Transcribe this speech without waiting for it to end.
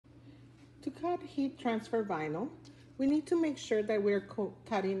To cut heat transfer vinyl, we need to make sure that we're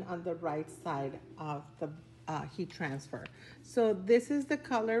cutting on the right side of the heat transfer. So this is the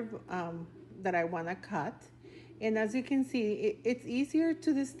color that I want to cut. And as you can see, it's easier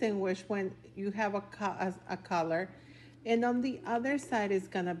to distinguish when you have a color. And on the other side is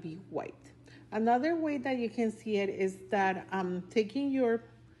gonna be white. Another way that you can see it is that taking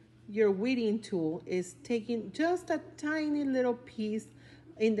your weeding tool is taking just a tiny little piece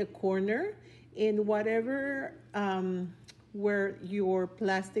in the corner in whatever where your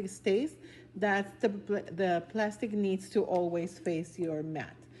plastic stays. That's the plastic needs to always face your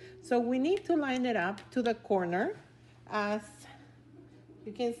mat. So we need to line it up to the corner, as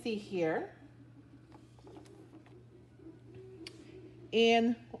you can see here,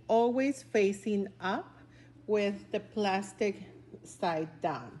 and always facing up with the plastic side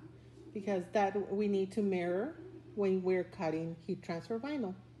down, because that we need to mirror when we're cutting heat transfer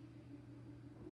vinyl.